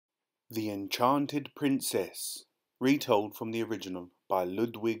The Enchanted Princess, retold from the original by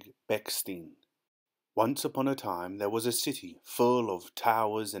Ludwig Bechstein. Once upon a time there was a city full of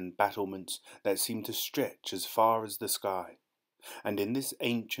towers and battlements that seemed to stretch as far as the sky. And in this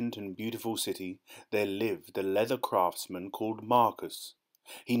ancient and beautiful city there lived a leather craftsman called Marcus.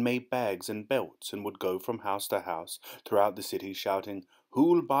 He made bags and belts and would go from house to house throughout the city shouting,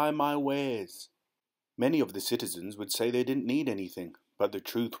 "Who'll buy my wares?" Many of the citizens would say they didn't need anything, but the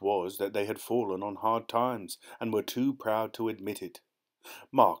truth was that they had fallen on hard times and were too proud to admit it.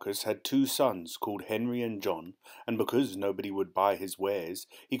 Marcus had two sons called Henry and John, and because nobody would buy his wares,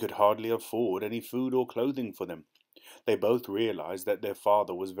 he could hardly afford any food or clothing for them. They both realized that their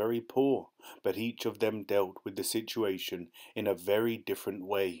father was very poor, but each of them dealt with the situation in a very different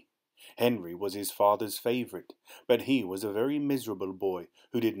way. Henry was his father's favourite, but he was a very miserable boy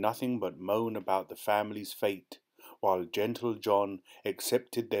who did nothing but moan about the family's fate, while gentle John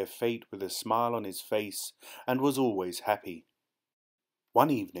accepted their fate with a smile on his face and was always happy. One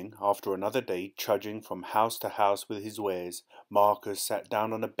evening, after another day trudging from house to house with his wares, Marcus sat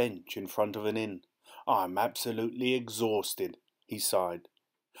down on a bench in front of an inn. "I'm absolutely exhausted," he sighed.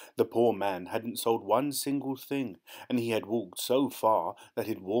 The poor man hadn't sold one single thing, and he had walked so far that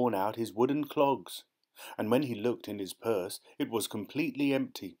he'd worn out his wooden clogs. And when he looked in his purse, it was completely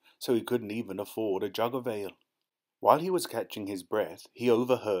empty, so he couldn't even afford a jug of ale. While he was catching his breath, he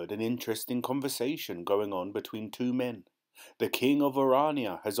overheard an interesting conversation going on between two men. "The king of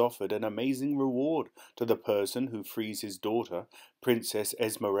Orania has offered an amazing reward to the person who frees his daughter, Princess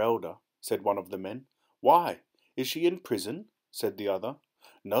Esmeralda," said one of the men. "Why, is she in prison?" said the other.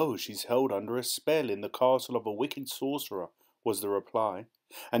 "No, she's held under a spell in the castle of a wicked sorcerer," was the reply,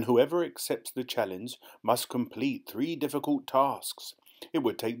 "and whoever accepts the challenge must complete 3 difficult tasks. It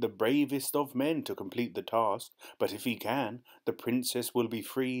would take the bravest of men to complete the task, but if he can, the princess will be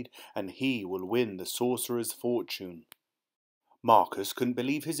freed, and he will win the sorcerer's fortune." Marcus couldn't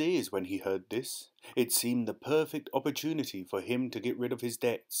believe his ears when he heard this. It seemed the perfect opportunity for him to get rid of his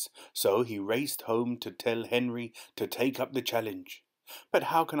debts, so he raced home to tell Henry to take up the challenge. "But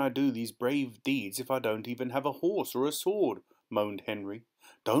how can I do these brave deeds if I don't even have a horse or a sword?" moaned Henry.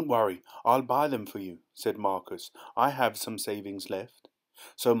 "Don't worry, I'll buy them for you," said Marcus. "I have some savings left."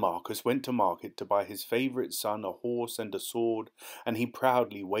 So Marcus went to market to buy his favourite son a horse and a sword, and he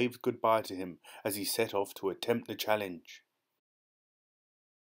proudly waved goodbye to him as he set off to attempt the challenge.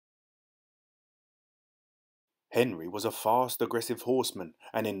 Henry was a fast, aggressive horseman,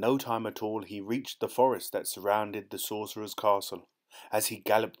 and in no time at all he reached the forest that surrounded the sorcerer's castle. As he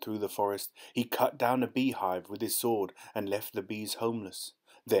galloped through the forest, he cut down a beehive with his sword and left the bees homeless.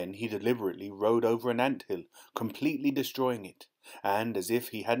 Then he deliberately rode over an ant-hill, completely destroying it, and as if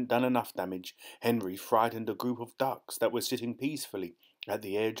he hadn't done enough damage, Henry frightened a group of ducks that were sitting peacefully at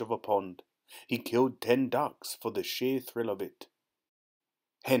the edge of a pond. He killed 10 ducks for the sheer thrill of it.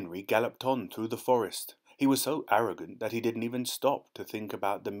 Henry galloped on through the forest. He was so arrogant that he didn't even stop to think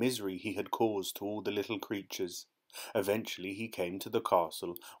about the misery he had caused to all the little creatures. Eventually he came to the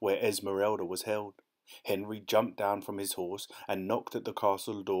castle where Esmeralda was held. Henry jumped down from his horse and knocked at the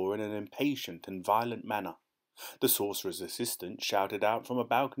castle door in an impatient and violent manner. The sorcerer's assistant shouted out from a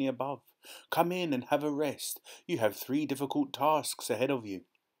balcony above, "Come in and have a rest. You have 3 difficult tasks ahead of you."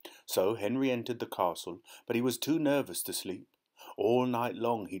 So Henry entered the castle, but he was too nervous to sleep. All night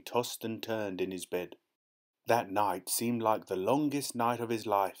long he tossed and turned in his bed. That night seemed like the longest night of his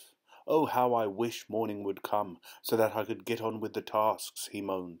life. "Oh, how I wish morning would come, so that I could get on with the tasks," he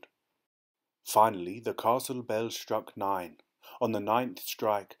moaned. Finally, the castle bell struck 9. On the 9th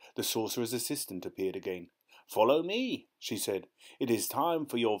strike, the sorcerer's assistant appeared again. "Follow me," she said. "It is time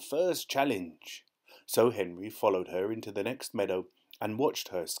for your first challenge." So Henry followed her into the next meadow and watched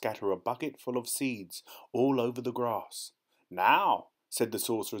her scatter a bucket full of seeds all over the grass. "Now," said the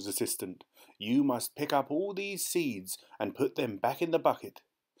sorcerer's assistant, "you must pick up all these seeds and put them back in the bucket.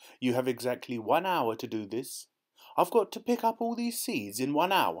 You have exactly 1 hour to do this." "I've got to pick up all these seeds in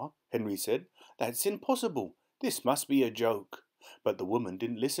 1 hour?" Henry said. "That's impossible. This must be a joke." But the woman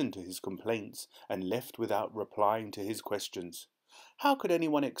didn't listen to his complaints and left without replying to his questions. "How could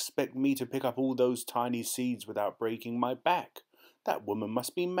anyone expect me to pick up all those tiny seeds without breaking my back? That woman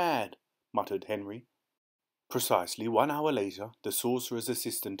must be mad," muttered Henry. Precisely 1 hour later, the sorcerer's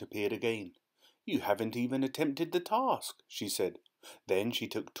assistant appeared again. "You haven't even attempted the task," she said. Then she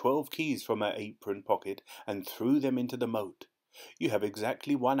took 12 keys from her apron pocket and threw them into the moat. "You have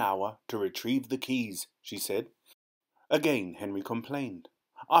exactly 1 hour to retrieve the keys," she said. Again Henry complained.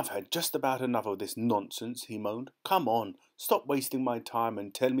 "I've had just about enough of this nonsense," he moaned. "Come on, stop wasting my time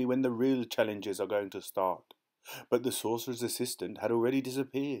and tell me when the real challenges are going to start." But the sorcerer's assistant had already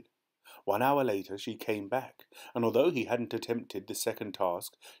disappeared. 1 hour later she came back, and although he hadn't attempted the second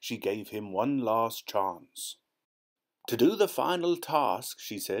task, she gave him one last chance. "To do the final task,"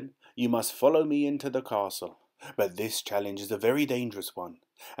 she said, "you must follow me into the castle. But this challenge is a very dangerous one,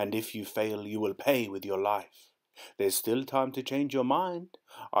 and if you fail you will pay with your life. There's still time to change your mind.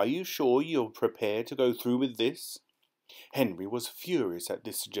 Are you sure you're prepared to go through with this?" Henry was furious at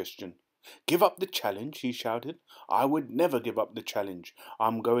this suggestion. "Give up the challenge?" he shouted. "I would never give up the challenge.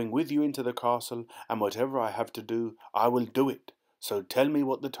 I'm going with you into the castle, and whatever I have to do, I will do it. So tell me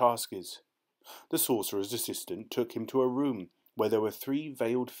what the task is." The sorcerer's assistant took him to a room where there were 3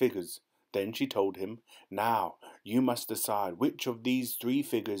 veiled figures. Then she told him, "Now, you must decide which of these 3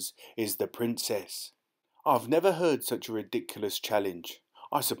 figures is the princess." "I've never heard such a ridiculous challenge.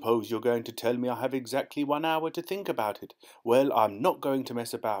 I suppose you're going to tell me I have exactly 1 hour to think about it. Well, I'm not going to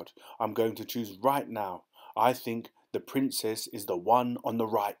mess about. I'm going to choose right now. I think the princess is the one on the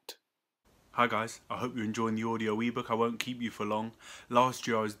right." Hi guys, I hope you're enjoying the audio ebook. I won't keep you for long. Last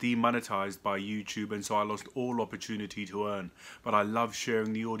year I was demonetized by YouTube and so I lost all opportunity to earn. But I love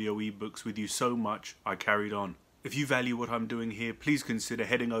sharing the audio ebooks with you so much, I carried on. If you value what I'm doing here, please consider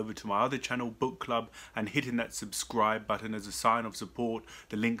heading over to my other channel, Book Club, and hitting that subscribe button as a sign of support.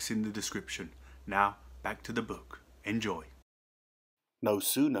 The link's in the description. Now, back to the book. Enjoy. No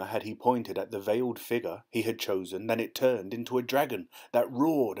sooner had he pointed at the veiled figure he had chosen than it turned into a dragon that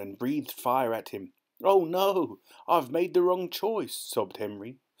roared and breathed fire at him. "Oh no, I've made the wrong choice," sobbed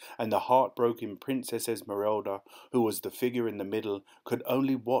Henry, and the heartbroken Princess Esmeralda, who was the figure in the middle, could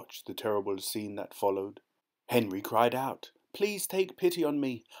only watch the terrible scene that followed. Henry cried out, "Please take pity on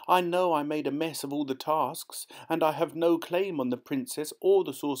me. I know I made a mess of all the tasks, and I have no claim on the princess or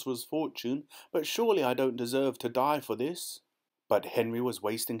the sorcerer's fortune, but surely I don't deserve to die for this." But Henry was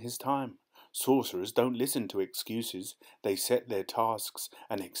wasting his time. Sorcerers don't listen to excuses. They set their tasks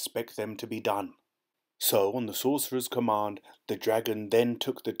and expect them to be done. So, on the sorcerer's command, the dragon then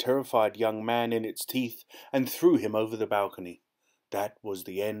took the terrified young man in its teeth and threw him over the balcony. That was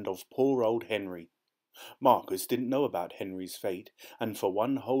the end of poor old Henry. Marcus didn't know about Henry's fate, and for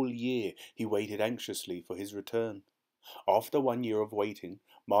 1 whole year he waited anxiously for his return. After 1 year of waiting,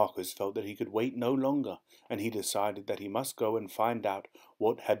 Marcus felt that he could wait no longer, and he decided that he must go and find out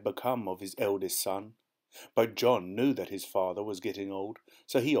what had become of his eldest son. But John knew that his father was getting old,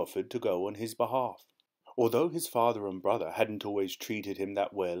 so he offered to go on his behalf. Although his father and brother hadn't always treated him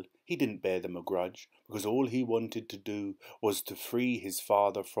that well, he didn't bear them a grudge, because all he wanted to do was to free his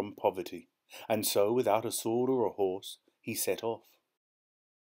father from poverty. And so, without a sword or a horse, he set off.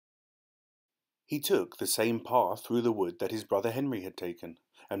 He took the same path through the wood that his brother Henry had taken,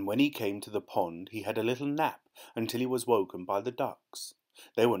 and when he came to the pond he had a little nap until he was woken by the ducks.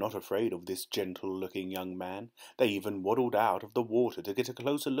 They were not afraid of this gentle-looking young man. They even waddled out of the water to get a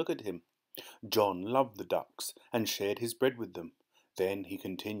closer look at him. John loved the ducks and shared his bread with them. Then he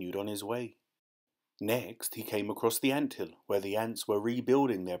continued on his way. Next he came across the ant-hill, where the ants were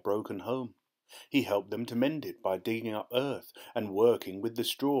rebuilding their broken home. He helped them to mend it by digging up earth and working with the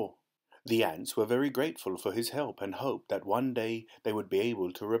straw. The ants were very grateful for his help and hoped that one day they would be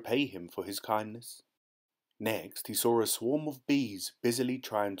able to repay him for his kindness. Next he saw a swarm of bees busily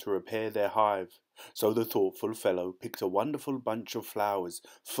trying to repair their hive, so the thoughtful fellow picked a wonderful bunch of flowers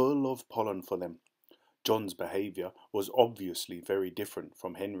full of pollen for them. John's behaviour was obviously very different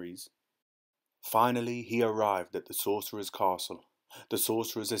from Henry's. Finally he arrived at the sorcerer's castle. The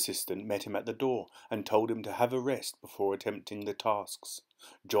sorcerer's assistant met him at the door and told him to have a rest before attempting the tasks.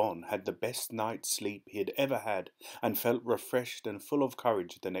 John had the best night's sleep he had ever had and felt refreshed and full of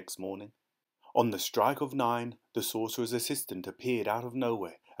courage the next morning. On the strike of 9, the sorcerer's assistant appeared out of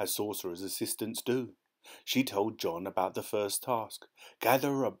nowhere, as sorcerer's assistants do. She told John about the first task: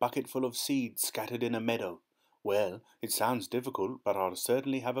 "Gather a bucketful of seeds scattered in a meadow." "Well, it sounds difficult, but I'll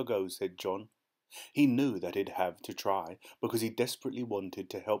certainly have a go," said John. He knew that he'd have to try, because he desperately wanted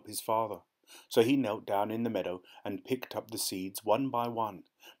to help his father. So he knelt down in the meadow and picked up the seeds one by one,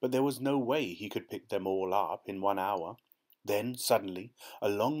 but there was no way he could pick them all up in 1 hour. Then, suddenly, a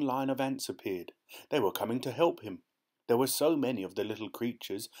long line of ants appeared. They were coming to help him. There were so many of the little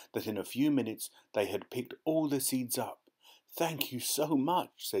creatures that in a few minutes they had picked all the seeds up. "Thank you so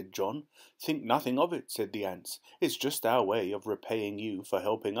much," said John. "Think nothing of it," said the ants. "It's just our way of repaying you for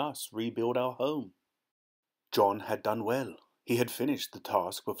helping us rebuild our home." John had done well. He had finished the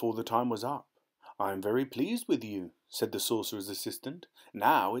task before the time was up. "I am very pleased with you," said the sorcerer's assistant.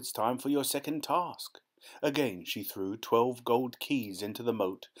 "Now it's time for your second task." Again she threw 12 gold keys into the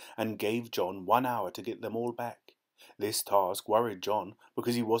moat and gave John 1 hour to get them all back. This task worried John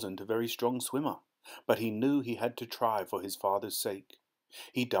because he wasn't a very strong swimmer, but he knew he had to try for his father's sake.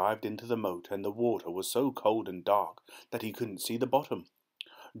 He dived into the moat, and the water was so cold and dark that he couldn't see the bottom.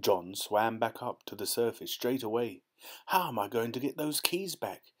 John swam back up to the surface straight away. "How am I going to get those keys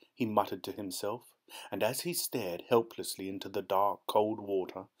back?" he muttered to himself, and as he stared helplessly into the dark, cold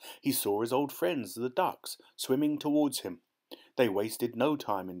water, he saw his old friends, the ducks, swimming towards him. They wasted no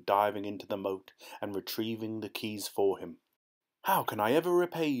time in diving into the moat and retrieving the keys for him. "How can I ever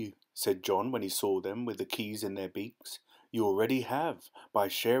repay you?" said John when he saw them with the keys in their beaks. "You already have, by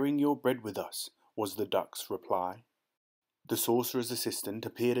sharing your bread with us," was the duck's reply. The sorcerer's assistant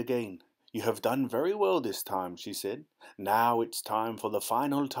appeared again. "You have done very well this time," she said. "Now it's time for the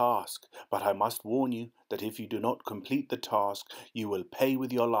final task, but I must warn you that if you do not complete the task, you will pay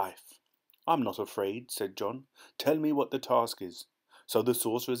with your life." "I'm not afraid," said John. "Tell me what the task is." So the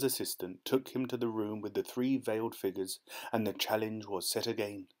sorcerer's assistant took him to the room with the three veiled figures, and the challenge was set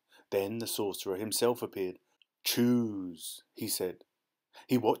again. Then the sorcerer himself appeared. "Choose," he said.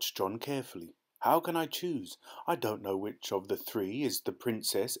 He watched John carefully. "How can I choose? I don't know which of the three is the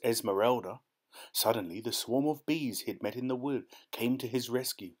Princess Esmeralda." Suddenly the swarm of bees he had met in the wood came to his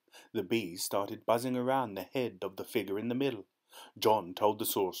rescue. The bees started buzzing around the head of the figure in the middle. John told the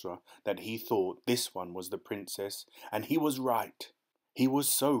sorcerer that he thought this one was the princess, and he was right. He was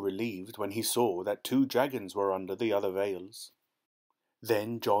so relieved when he saw that two dragons were under the other veils.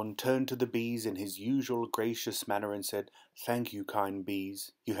 Then John turned to the bees in his usual gracious manner and said, "Thank you, kind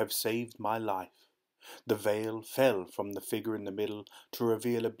bees, you have saved my life." The veil fell from the figure in the middle to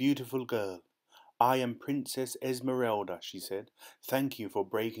reveal a beautiful girl. "I am Princess Esmeralda," she said. "Thank you for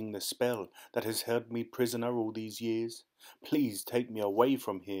breaking the spell that has held me prisoner all these years. Please take me away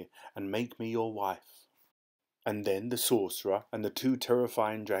from here and make me your wife." And then the sorcerer and the two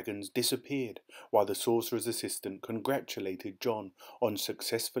terrifying dragons disappeared, while the sorcerer's assistant congratulated John on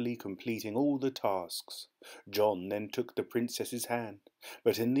successfully completing all the tasks. John then took the princess's hand,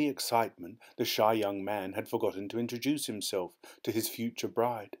 but in the excitement the shy young man had forgotten to introduce himself to his future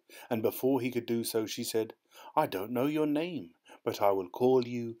bride, and before he could do so she said, "I don't know your name, but I will call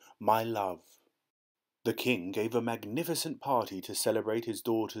you my love." The king gave a magnificent party to celebrate his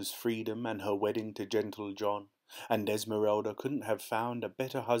daughter's freedom and her wedding to gentle John, and Esmeralda couldn't have found a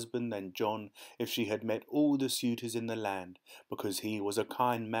better husband than John if she had met all the suitors in the land, because he was a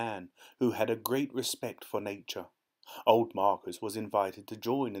kind man who had a great respect for nature. Old Marcus was invited to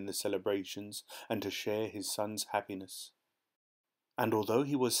join in the celebrations and to share his son's happiness. And although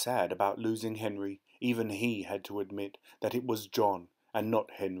he was sad about losing Henry, even he had to admit that it was John and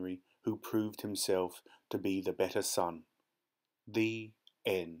not Henry who proved himself to be the better son. The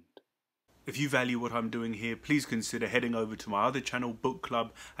end. If you value what I'm doing here, please consider heading over to my other channel, Book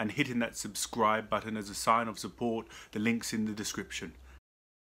Club, and hitting that subscribe button as a sign of support. The link's in the description.